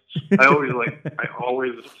shit.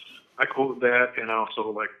 I quote that, and I also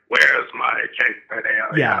like, where's my cake?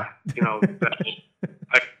 Yeah.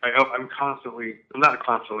 I'm constantly, not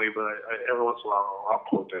constantly, but I every once in a while I'll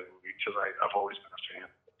quote that movie because I've always been a fan.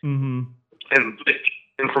 Mm-hmm.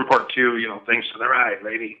 And from part 2, thanks to the right,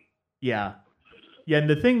 lady. Yeah. Yeah, and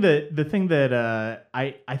the thing that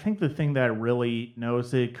I think the thing that I really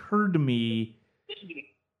noticed, it occurred to me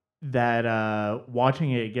that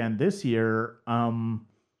watching it again this year,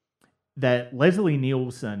 that Leslie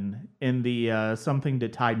Nielsen in the Something to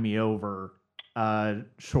Tide Me Over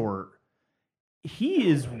short, he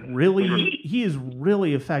is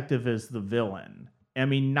really effective as the villain. I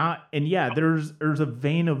mean, there's a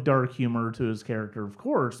vein of dark humor to his character, of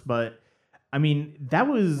course, but I mean, that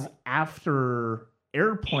was after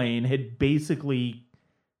Airplane had basically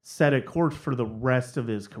set a course for the rest of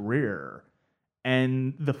his career.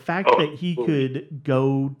 And the fact that he could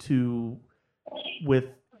go to with,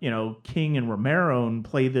 King and Romero and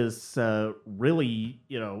play this really,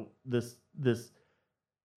 this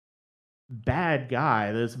bad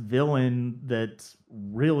guy, this villain that's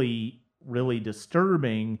really, really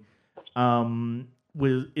disturbing,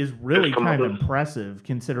 is really kind of impressive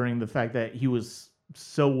considering the fact that he was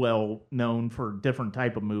so well known for a different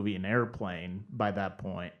type of movie in Airplane by that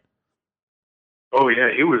point. Oh yeah,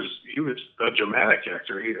 he was a dramatic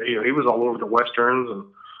actor. He was all over the westerns and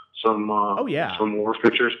some some war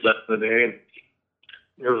pictures back in the day. And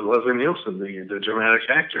it was Leslie Nielsen, the dramatic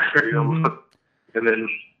actor. Mm-hmm.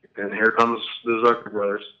 And here comes the Zucker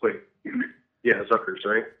brothers. Wait, yeah, Zuckers,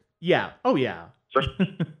 right? Yeah. Oh yeah.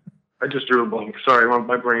 I just drew a blank. Sorry,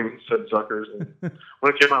 my brain said Zuckers. And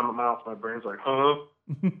when it came out of my mouth, my brain's like, huh?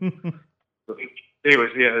 But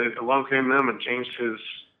anyways, yeah, along came them and changed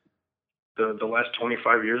the last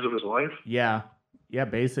 25 years of his life. Yeah. Yeah,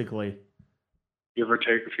 basically. Give or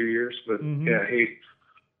take a few years. But yeah, he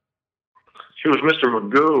was Mr.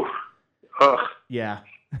 Magoo. Ugh. Yeah.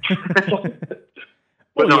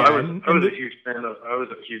 But no, I was a huge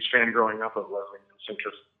fan growing up of Leslie Nielsen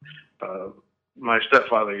because my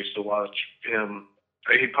stepfather used to watch him.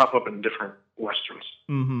 He'd pop up in different westerns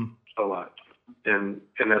a lot, and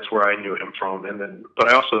that's where I knew him from. But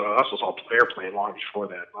I also saw Airplane long before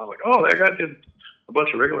that. I was like, oh, that guy did a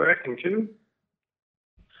bunch of regular acting too.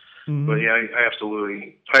 Mm-hmm. But yeah, I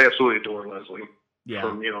absolutely adore Leslie. Yeah.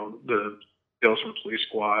 From the Tales from Police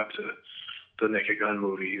Squad to the Naked Gun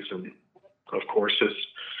movies, and of course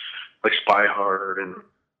like Spy Hard and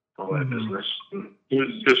all that business. It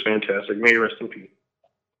was just fantastic. May he rest in peace.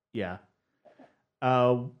 Yeah.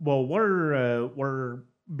 Well, we're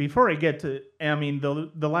before I get to, I mean,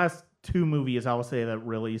 the last two movies I'll say that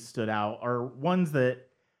really stood out are ones that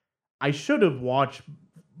I should have watched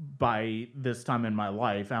by this time in my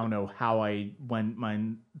life. I don't know how I went my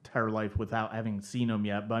entire life without having seen them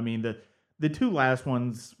yet, but I mean the two last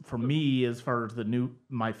ones for me, as far as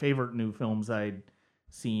my favorite new films I'd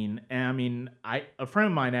seen, and I mean, a friend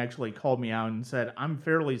of mine actually called me out and said, "I'm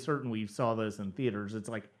fairly certain we saw this in theaters." It's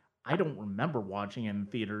like I don't remember watching it in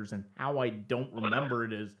theaters, and how I don't remember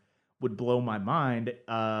it would blow my mind.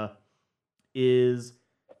 Is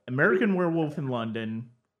American Werewolf in London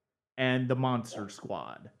and The Monster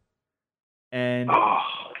Squad. And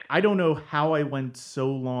I don't know how I went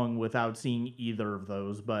so long without seeing either of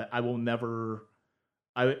those, but I will never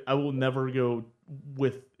go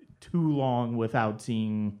with too long without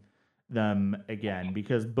seeing them again,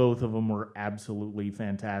 because both of them were absolutely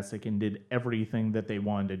fantastic and did everything that they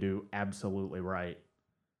wanted to do absolutely right.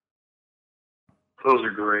 Those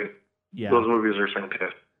are great. Yeah. Those movies are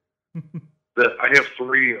fantastic. I have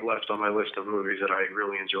 3 left on my list of movies that I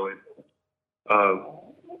really enjoyed.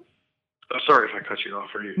 Sorry if I cut you off.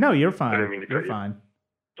 No, you're fine. I didn't mean to cut you're fine.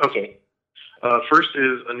 Okay. First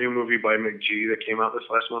is a new movie by McG that came out this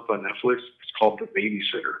last month on Netflix. It's called The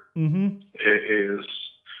Babysitter. Mm-hmm.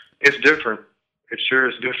 It's different. It sure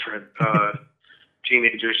is different.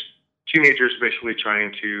 Teenagers basically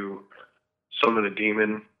trying to summon a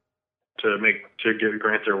demon to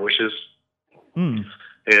grant their wishes. Mm.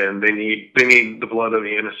 And they need the blood of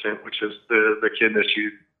the innocent, which is the kid that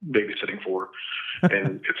she's babysitting for.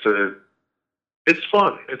 And it's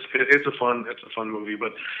fun. It's a fun movie.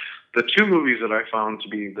 But the 2 movies that I found to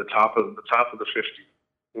be the top of the 50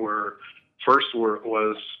 was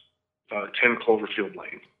 10 Cloverfield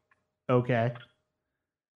Lane. Okay.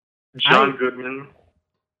 John Goodman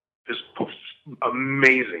is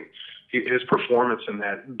amazing. His performance in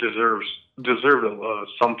that deserved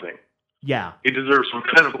something. Yeah, he deserves some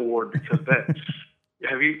kind of award, because that.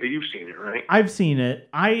 You've seen it, right? I've seen it.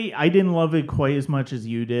 I didn't love it quite as much as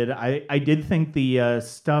you did. I did think the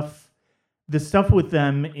stuff with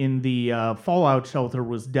them in the Fallout shelter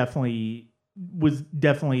was definitely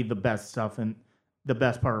the best stuff and the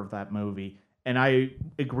best part of that movie. And I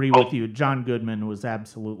agree with you. John Goodman was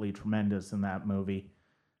absolutely tremendous in that movie.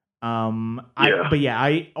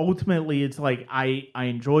 I ultimately, it's like I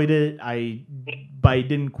enjoyed it. But I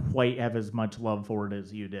didn't quite have as much love for it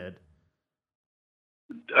as you did.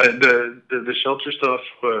 The shelter stuff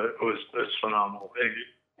was phenomenal.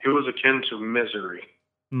 It was akin to Misery.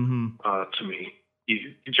 To me.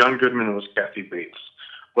 John Goodman was Kathy Bates,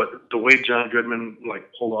 but the way John Goodman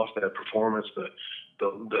pulled off that performance,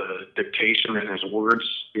 the dictation in his words,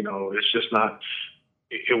 it's just not.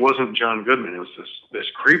 It wasn't John Goodman. It was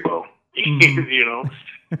this creepo,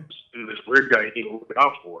 this weird guy he looked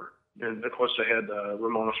out for. And of course, they had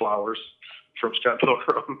Ramona Flowers from Scott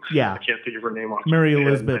Pilgrim. Yeah, I can't think of her name off. Mary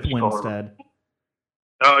Elizabeth Winstead.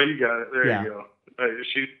 Oh, you got it. There you go.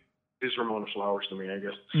 She's Ramona Flowers to me, I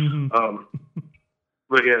guess. Mm-hmm.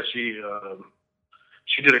 But yeah, she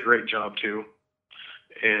did a great job too.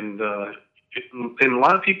 And a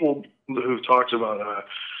lot of people who've talked about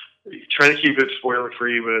trying to keep it spoiler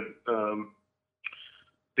free, but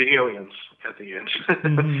the aliens at the end,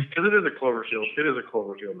 because it is a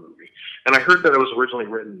Cloverfield movie. And I heard that it was originally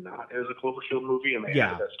written not as a Cloverfield movie, and they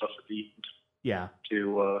added that stuff at the end. Yeah.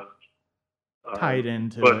 To tie it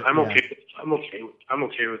into. But I'm okay. I'm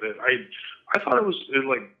okay with it. I thought it was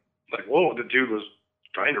like whoa, the dude was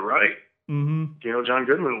kind of right. Mm-hmm. John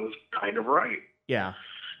Goodman was kind of right. Yeah.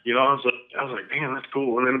 I was like, man, that's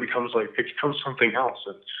cool. And then it becomes something else,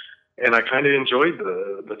 and I kind of enjoyed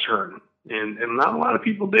the turn, and not a lot of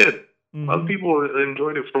people did. Mm-hmm. A lot of people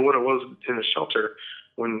enjoyed it for what it was in the shelter.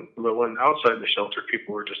 But when outside the shelter,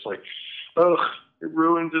 people were just like, "Oh, it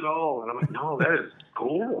ruins it all." And I'm like, "No, that is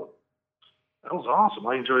cool. That was awesome.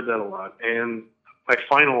 I enjoyed that a lot." And my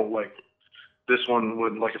final, this one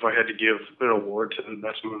would, if I had to give an award to the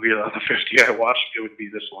best movie out of the 50 I watched, it would be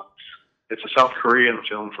this one. It's a South Korean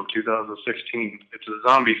film from 2016. It's a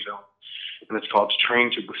zombie film, and it's called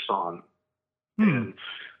Train to Busan. And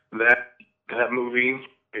that movie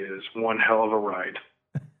is one hell of a ride.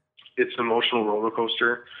 It's an emotional roller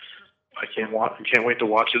coaster. I can't wait to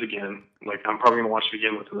watch it again. I'm probably gonna watch it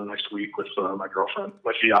again within the next week with my girlfriend,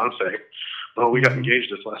 my fiance. Well, we got engaged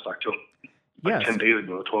this last October. 10 days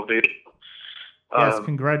ago, 12 days ago. Yes,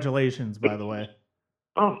 congratulations, by the way.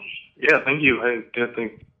 Oh, yeah, thank you. I didn't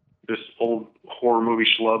think this old horror movie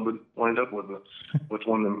schlub would wind up with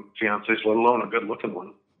one of them fiancés, let alone a good-looking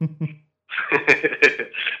one.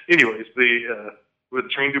 Anyways, the with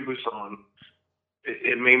Train to Busan,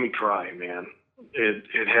 it made me cry, man.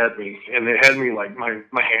 It had me, and it had me like my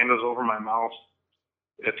hand was over my mouth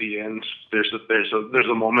at the end. There's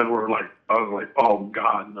a moment where like I was like, oh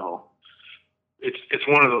God, no. It's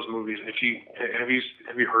one of those movies. If you have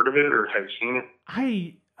you heard of it or have you seen it?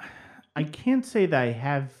 I can't say that I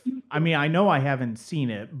have. I mean, I know I haven't seen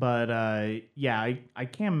it, but yeah, I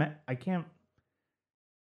can't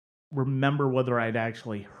remember whether I'd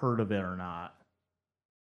actually heard of it or not.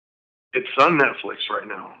 It's on Netflix right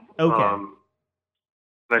now. Okay.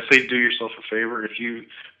 And I say, do yourself a favor if you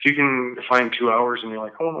can find 2 hours and you're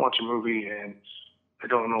like, I want to watch a movie and I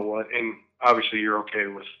don't know what, and obviously you're okay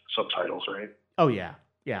with subtitles, right? Oh yeah,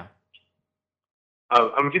 yeah.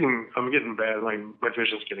 I'm getting bad. My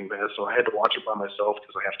vision's getting bad, so I had to watch it by myself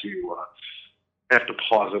because I have to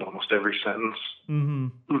pause it almost every sentence.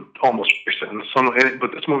 Mm-hmm. Almost every sentence.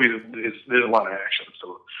 But this movie there's a lot of action,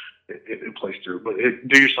 so it plays through. But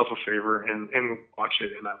do yourself a favor and watch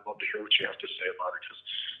it, and I'd love to hear what you have to say about it because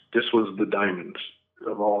this was the diamond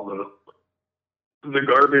of all the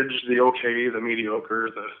garbage, the okay, the mediocre,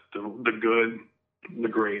 the good, the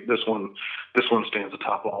great. This one stands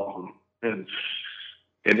atop all of them,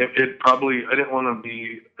 and it probably, I didn't want to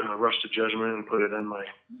be rushed to judgment and put it in my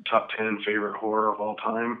top 10 favorite horror of all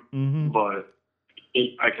time, but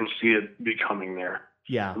I can see it becoming there.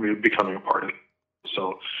 Yeah. Becoming a part of it.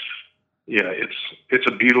 So, yeah, it's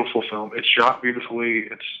a beautiful film. It's shot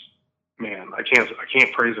beautifully. Man, I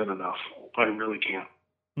can't praise it enough. I really can't.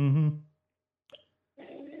 Mm-hmm.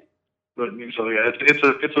 But so yeah,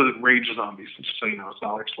 it's a Rage Zombies. Just so you know, it's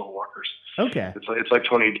not like Slow Walkers. Okay. It's like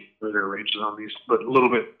 20 where they're Rage Zombies, but a little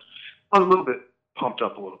bit pumped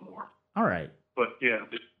up a little more. All right. But yeah,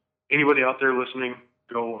 anybody out there listening,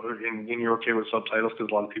 go and you're okay with subtitles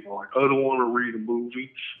because a lot of people are like, I don't want to read a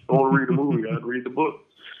movie. I don't want to read a movie. I'd read the book.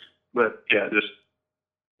 But yeah, just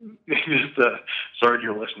sorry to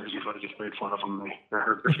your listeners if I just made fun of them. I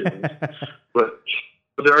hurt their feelings. but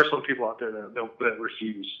there are some people out there that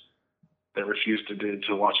refuse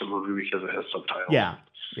to watch a movie because it has subtitles. Yeah,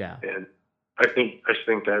 yeah. And I think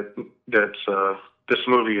that this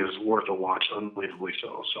movie is worth a watch, unbelievably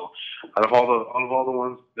so. So out of all the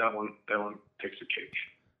ones, that one takes the cake.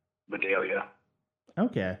 Vidalia.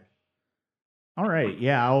 Okay. All right.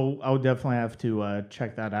 Yeah, I'll definitely have to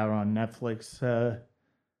check that out on Netflix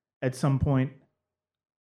at some point.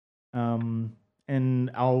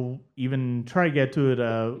 And I'll even try to get to it.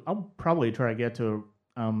 I'll probably try to get to it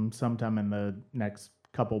sometime in the next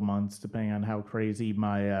couple months, depending on how crazy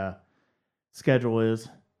my schedule is.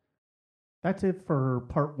 That's it for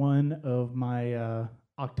part one of my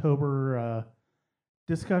October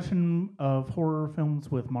discussion of horror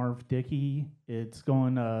films with Marv Dickey. It's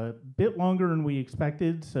going a bit longer than we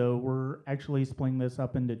expected, so we're actually splitting this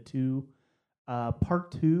up into two.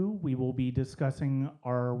 Part two, we will be discussing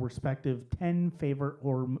our respective 10 favorite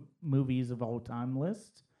horror movies of all time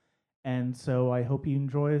lists. And so I hope you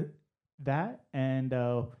enjoy that. And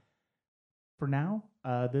for now,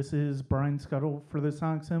 this is Brian Scuttle for the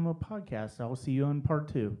Sonic Cinema Podcast. I'll see you on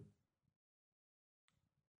part two.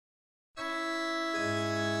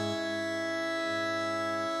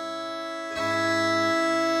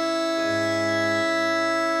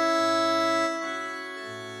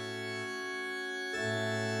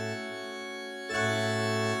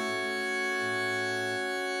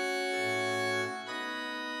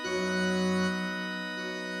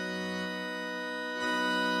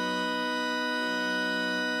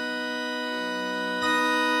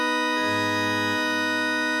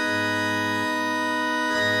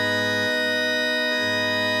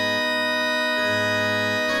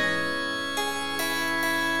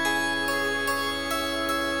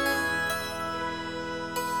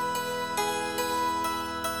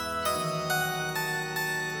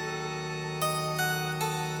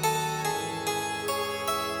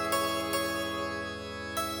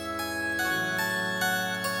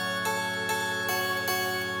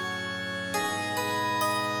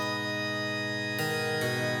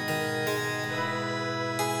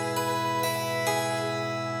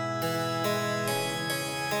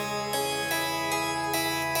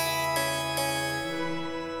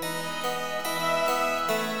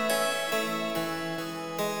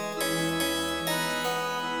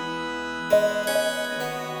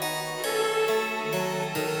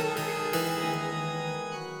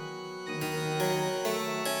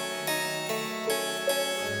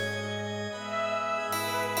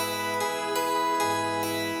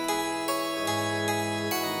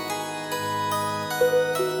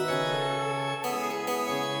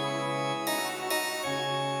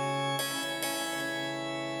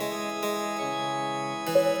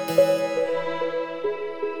 you